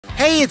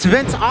Hey, it's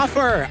Vince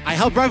Offer. I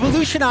help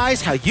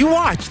revolutionize how you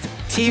watched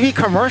TV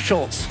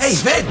commercials. Hey,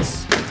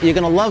 Vince! You're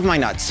gonna love my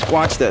nuts.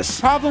 Watch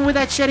this. Problem with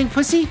that shedding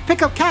pussy?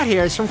 Pick up cat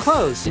hairs from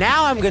clothes.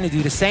 Now I'm gonna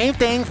do the same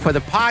thing for the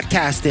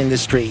podcast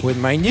industry with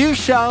my new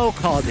show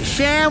called The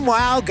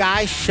ShamWow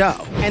Guy Show.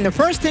 And the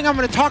first thing I'm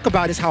gonna talk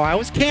about is how I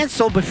was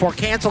canceled before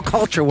cancel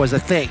culture was a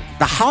thing.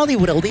 The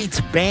Hollywood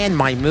elites banned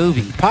my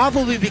movie,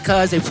 probably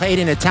because they played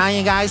an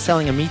Italian guy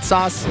selling a meat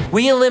sauce.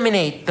 We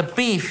eliminate the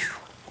beef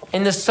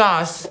in the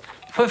sauce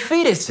for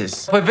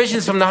fetuses.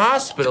 Provisions from the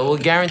hospital will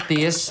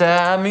guarantee us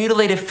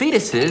mutilated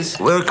fetuses.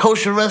 We're a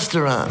kosher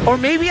restaurant. Or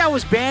maybe I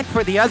was banned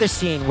for the other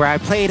scene where I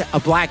played a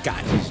black guy.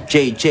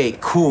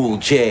 JJ Cool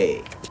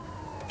J.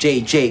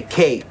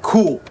 JJK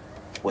Cool.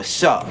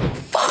 What's up?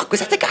 Fuck,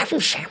 was that the guy from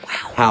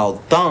ShamWow?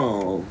 How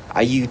dumb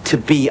are you to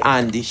be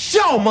on this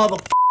show,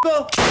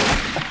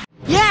 motherfucker?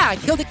 Yeah, I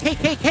killed a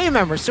KKK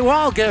member, so we're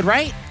all good,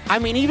 right? I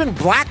mean, even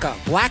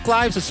BLACA, Black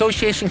Lives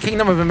Association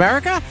Kingdom of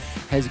America,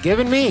 has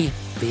given me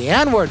the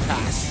N-word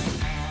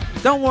pass.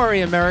 Don't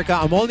worry, America,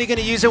 I'm only going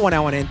to use it when I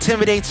want to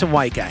intimidate some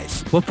white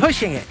guys. We're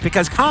pushing it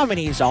because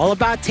comedy is all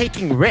about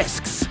taking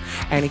risks,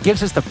 and it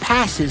gives us the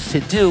passes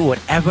to do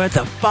whatever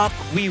the fuck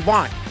we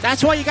want.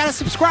 That's why you got to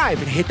subscribe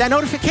and hit that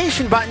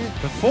notification button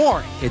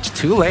before it's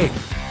too late.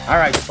 All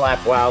right,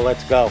 Slap Wow,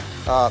 let's go.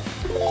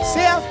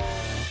 See ya.